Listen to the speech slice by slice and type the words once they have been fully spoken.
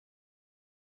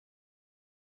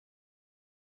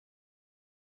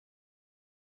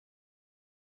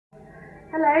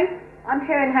Hello, I'm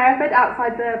here in Hereford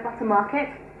outside the Butter Market.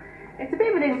 It's a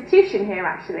bit of an institution here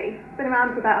actually. It's been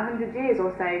around for about 100 years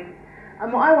or so.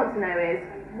 And what I want to know is,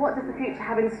 what does the future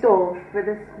have in store for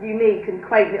this unique and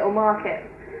quaint little market?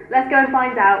 Let's go and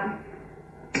find out.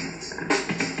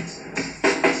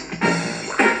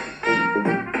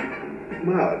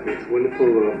 Well, it's a wonderful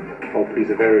old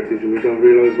piece of heritage, and we don't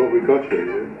realise what we've got here.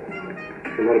 You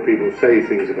know? A lot of people say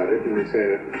things about it, and they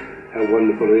say how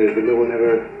wonderful it is, but no one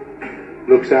ever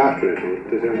looks after it or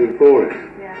does anything for it.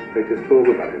 Yeah. They just talk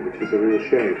about it, which is a real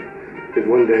shame, because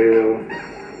one day they'll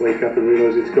wake up and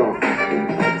realise it's gone.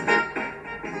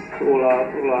 All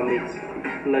our meats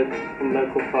from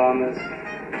local farmers,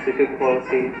 to good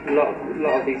quality. A lot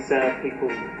of these people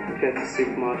go to the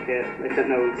supermarket, they don't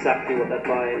know exactly what they're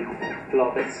buying. A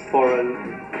lot of it's foreign,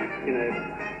 you know,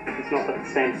 it's not the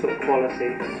same sort of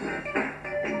quality.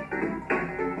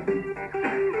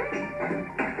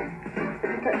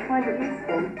 Find it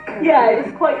useful. Yeah,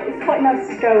 it's quite nice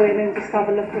to go in and just have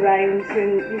a look around,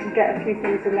 and you can get a few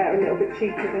things in there a little bit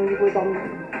cheaper than you would on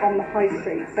the high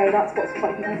street. So that's what's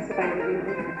quite nice about it,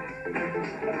 really.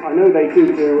 I know they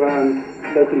do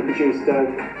locally produced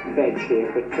veg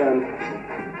here, but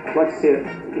I'd like to see a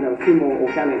few more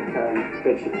organic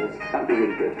vegetables. That'd be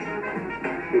really good.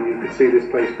 And you could see this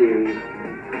place being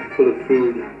full of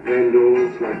food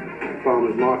vendors, like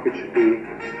farmers' market should be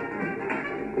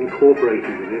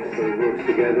incorporated with this, so it works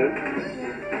together.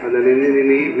 And then in the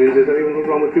evenings, there's anything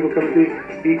wrong with people coming to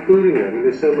eat food in there. I mean,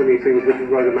 there's so many things with the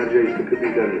right imagination that could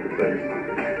be done with the place.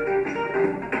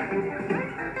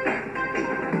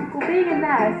 Well, being in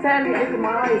there certainly opened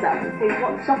my eyes up to see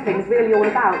what shopping's really all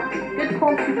about. Good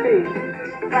quality food,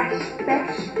 fresh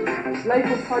fish,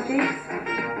 local produce.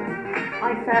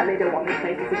 I certainly don't want this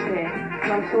place to disappear,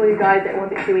 and I'm sure you guys don't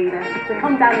want it to either. So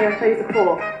come down here and show your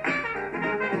support.